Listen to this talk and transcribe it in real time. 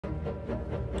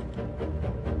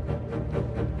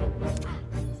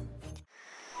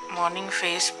morning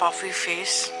face, puffy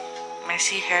face,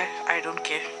 messy hair, I don't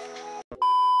care.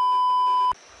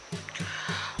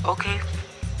 Okay,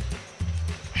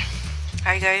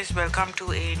 hi guys, welcome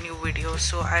to a new video.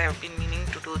 So I have been meaning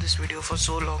to do this video for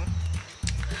so long.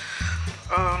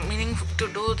 I've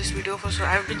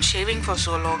been shaving for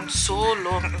so long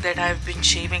that I've been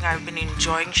shaving. I've been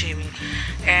enjoying shaving,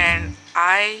 and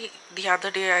the other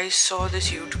day I saw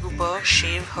this YouTuber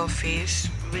shave her face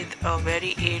with a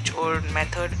very age-old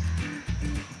method.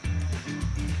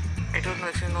 I don't know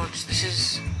if you know this. This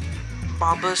is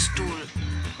Barber's tool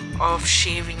of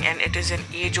shaving, and it is an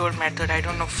age-old method. I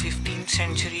don't know, 15th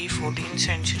century, 14th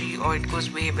century, or it goes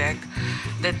way back,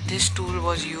 that this tool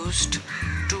was used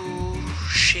to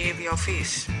shave your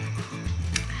face.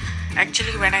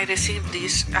 Actually, when I received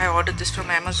this, I ordered this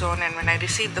from Amazon, and when I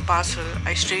received the parcel,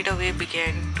 I straight away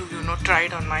began to try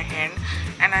it on my hand,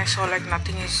 and I saw like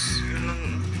nothing is,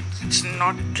 it's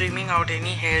not trimming out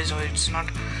any hairs, or it's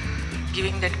not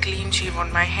giving that clean shave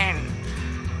on my hand.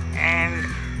 And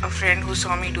a friend who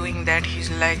saw me doing that,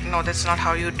 he's like, no, that's not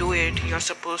how you do it. You're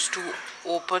supposed to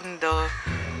open the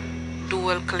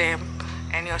dual clamp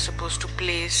and you're supposed to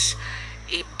place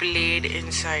a blade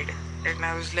inside. And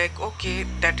I was like, okay,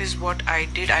 that is what I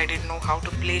did. I didn't know how to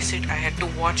place it. I had to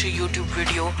watch a YouTube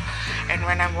video, and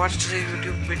when I watched the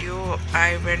YouTube video,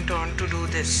 I went on to do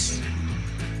this.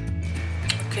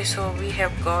 Okay, so we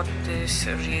have got this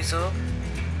razor.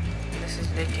 This is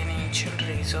like an ancient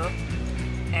razor,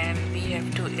 and we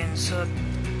have to insert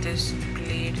this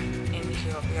blade in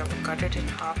here. We have to cut it in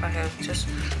half. I have just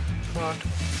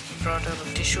brought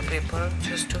a tissue paper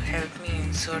just to help me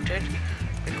insert it,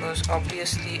 because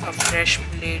obviously a fresh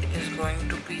blade is going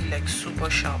to be like super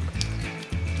sharp.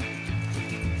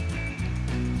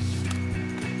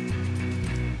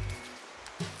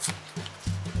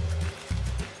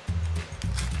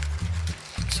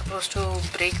 Supposed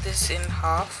to break this in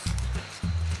half.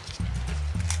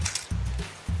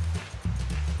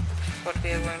 What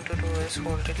we are going to do is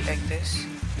hold it like this.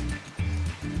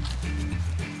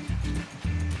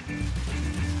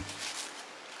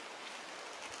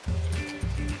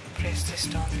 Press this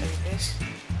down like this.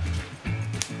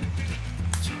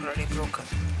 It's already broken.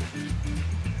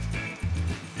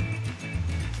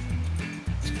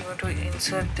 So I'm going to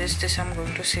insert this I'm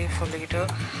going to save for later.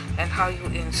 And how you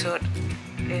insert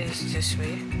is this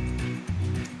way.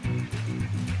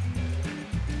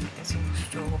 You're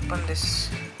supposed to open this.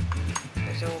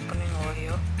 There's an opening over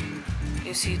here.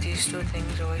 You see these two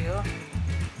things over here?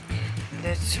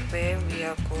 That's where we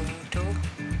are going to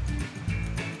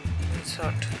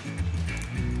insert.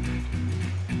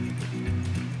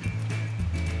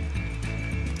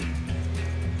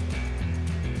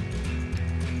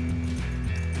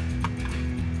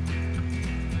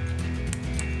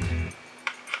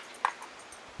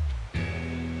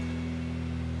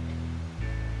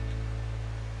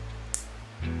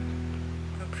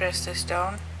 Press this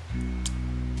down.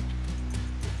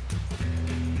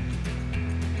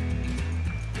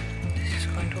 This is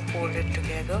going to hold it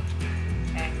together,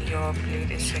 and your blade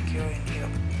is secure in here.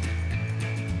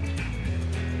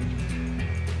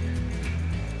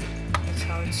 That's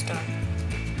how it's done.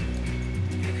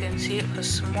 You can see a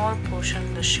small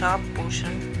portion, the sharp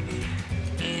portion,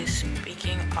 is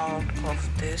peeking out of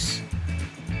this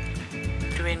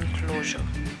twin closure.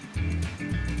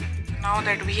 Now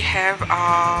that we have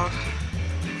our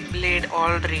blade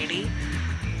all ready,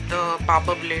 the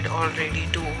barber blade all ready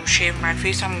to shave my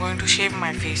face, I'm going to shave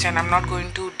my face, and I'm not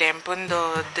going to dampen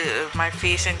my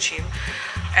face and shave.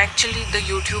 Actually, the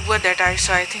YouTuber that I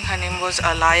saw, I think her name was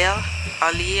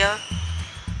MsAaliyah.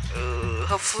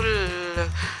 Her full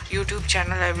YouTube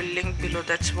channel I will link below.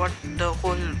 That's what the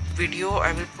whole video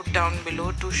I will put down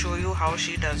below to show you how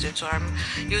she does it. So I'm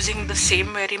using the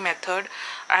same very method.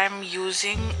 I'm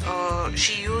using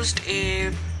she used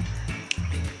a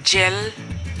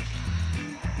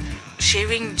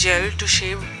shaving gel to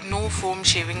shave, no foam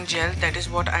shaving gel. That is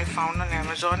what I found on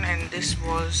Amazon, and this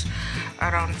was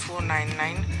around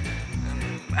 $4.99.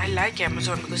 I like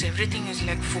Amazon because everything is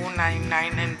like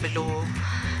 $4.99 and below.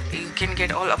 You can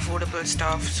get all affordable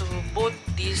stuff. So both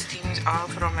these things are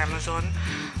from Amazon.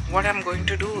 What I'm going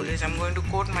to do is I'm going to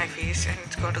coat my face, and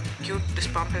it's got a cute, this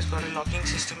pump has got a locking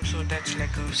system, so that's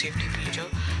like a safety feature.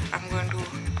 I'm going to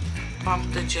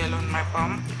pump the gel on my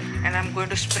palm, and I'm going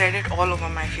to spread it all over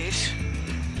my face.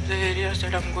 The areas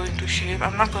that I'm going to shave,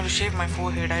 I'm not going to shave my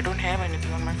forehead. I don't have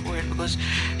anything on my forehead because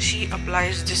she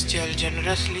applies this gel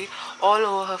generously all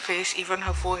over her face, even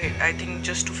her forehead, I think,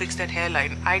 just to fix that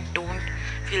hairline. I don't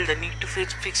feel the need to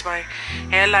fix my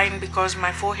hairline because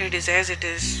my forehead is as it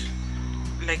is,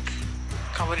 like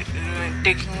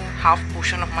taking half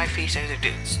portion of my face as it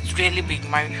is. It's really big.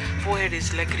 My forehead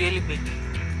is like really big.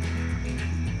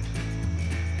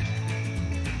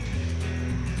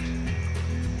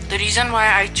 The reason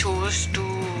why I chose to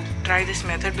try this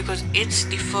method, because it's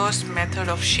the first method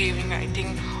of shaving, I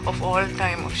think, of all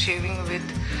time, of shaving with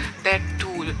that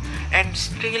tool. And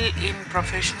still in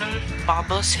professional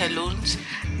barber salons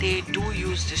they do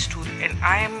use this tool, and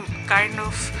I am kind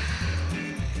of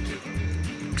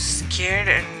scared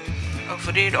and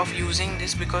afraid of using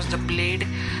this because the blade,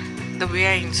 the way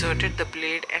I inserted the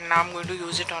blade, and now I'm going to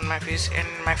use it on my face. And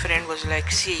my friend was like,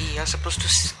 see, you're supposed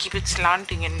to keep it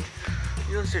slanting and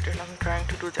use it, and I'm trying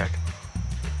to do that.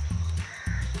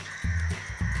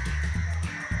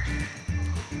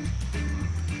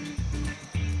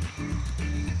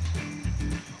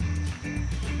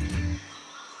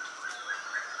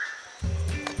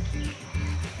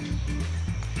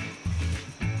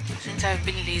 Since I've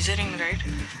been lasering, right,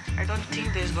 I don't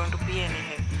think there's going to be any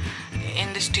hair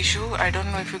in this tissue. I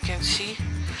don't know if you can see,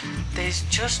 there's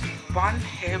just one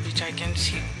hair which I can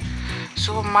see.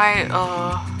 So my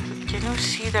can you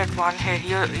see that one hair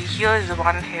here? Here is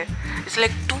one hair. It's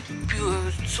like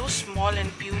so small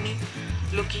and puny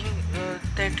looking,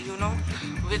 that, you know,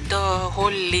 with the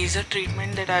whole laser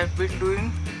treatment that I've been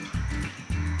doing,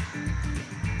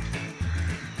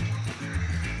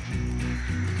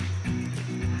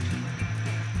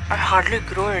 I hardly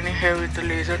grow any hair with the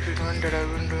laser treatment that I've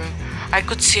been doing. I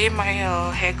could say my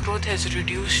hair growth has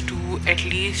reduced to at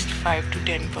least 5 to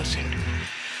 10%.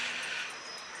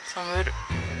 Somewhere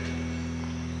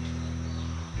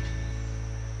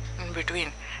in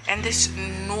between. And this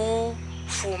no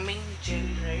foaming gel,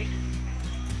 right?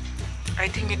 I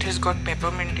think it has got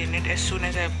peppermint in it. As soon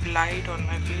as I apply it on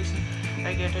my face,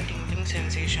 I get a tingling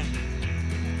sensation.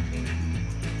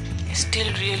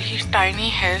 Still really tiny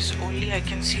hairs, only I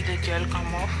can see the gel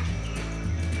come off.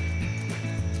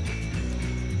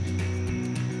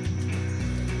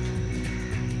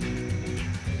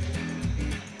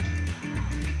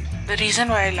 The reason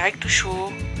why I like to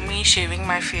show me shaving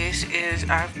my face is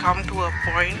I've come to a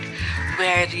point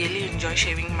where I really enjoy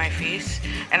shaving my face,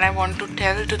 and I want to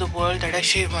tell to the world that I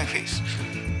shave my face.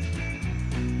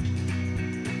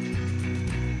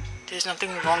 There's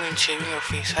nothing wrong in shaving your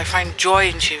face. I find joy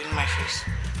in shaving my face.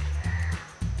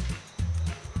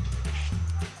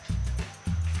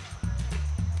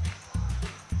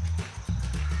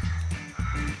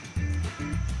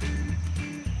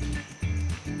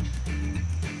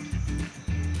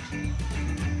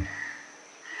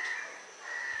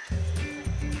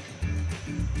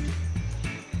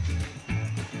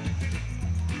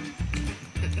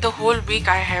 The whole week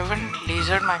I haven't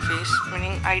lasered my face,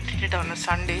 meaning I did it on a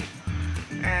Sunday.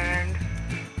 And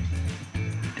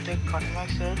did I cut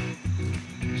myself?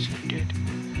 Yes, I did.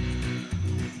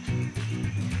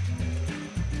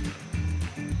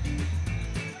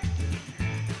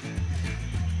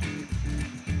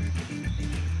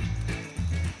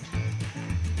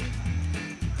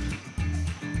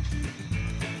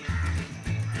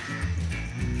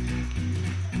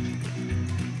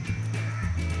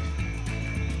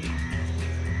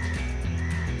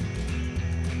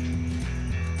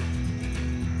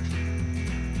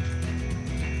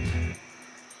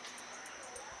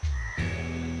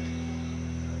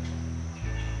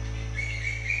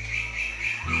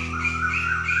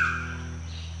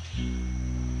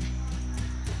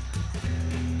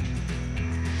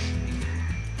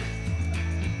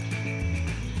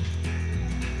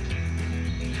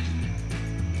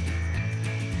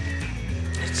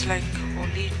 It's like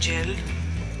only gel,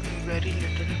 very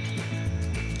little.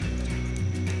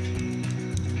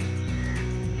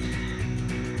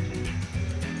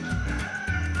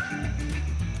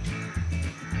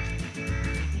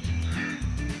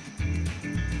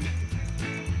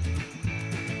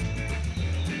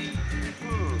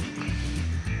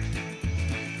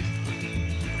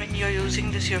 When you're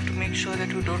using this, you have to make sure that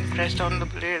you don't press down the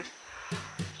blade.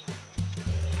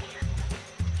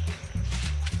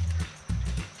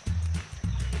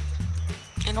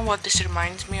 You know what this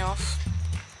reminds me of?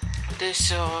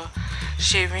 This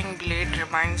shaving blade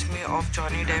reminds me of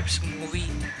Johnny Depp's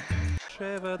movie.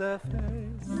 Shave the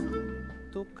face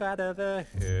to cut the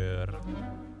hair,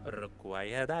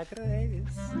 require the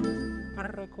grace,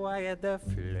 require the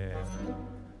flair.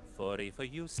 For if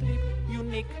you slip, you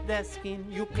nick the skin,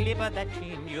 you clip the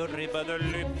chin, you rip the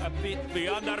lip a bit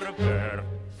beyond the repair.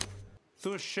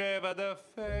 To shave the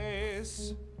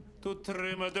face, to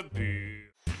trim the beard.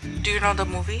 Do you know the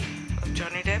movie of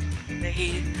Johnny Depp? Where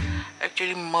he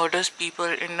actually murders people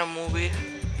in the movie.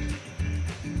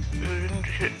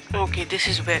 Okay, this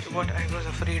is what I was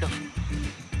afraid of.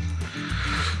 I'm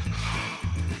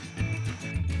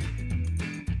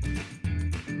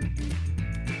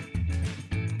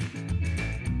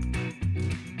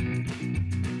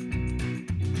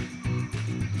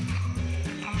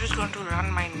just going to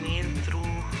run my nail through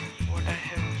what I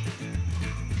have.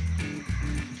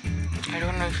 I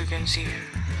don't know if you can see.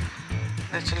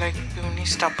 That's like puny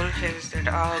stubble hairs that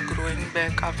are growing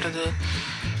back after the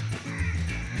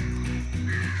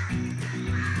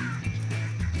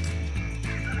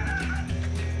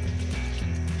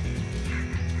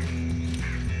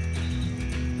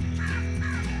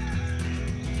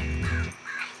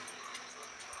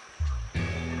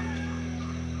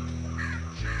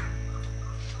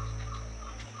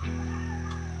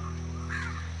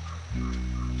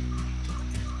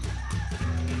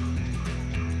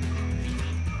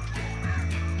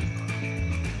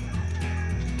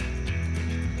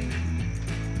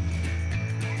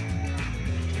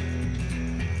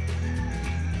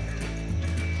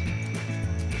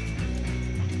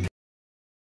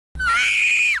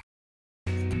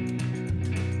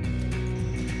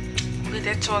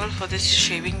that's all for this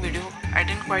shaving video. I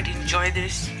didn't quite enjoy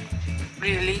this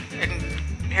really, and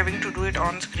having to do it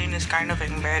on screen is kind of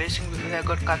embarrassing because I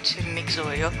got cuts and nicks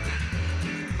over here.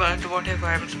 But whatever,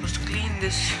 I'm supposed to clean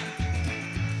this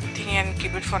thing and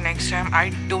keep it for next time.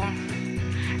 I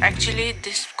don't actually,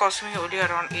 this cost me only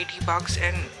around 80 bucks,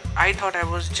 and I thought I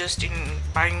was just in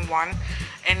buying one,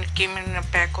 and it came in a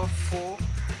pack of 4,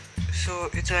 so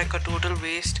it's like a total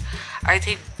waste.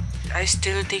 I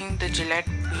still think the Gillette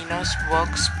Venus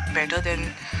works better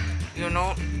than, you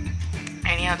know,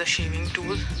 any other shaving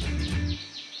tool,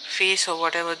 face or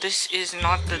whatever. This is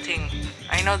not the thing.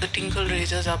 I know the Tinkle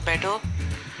razors are better.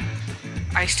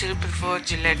 I still prefer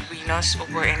Gillette Venus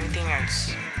over anything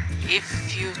else.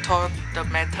 If you thought the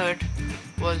method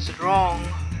was wrong,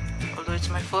 although it's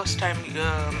my first time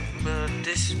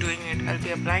doing it, I'll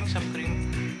be applying some cream.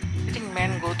 I think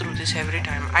men go through this every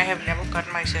time. I have never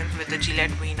cut myself with the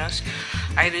Gillette Venus.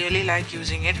 I really like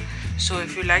using it. So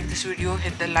if you like this video,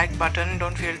 hit the like button.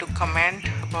 Don't fail to comment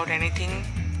about anything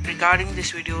regarding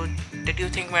this video that you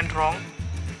think went wrong.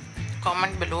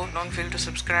 Comment below. Don't fail to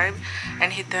subscribe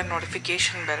and hit the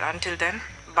notification bell. Until then,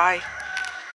 bye.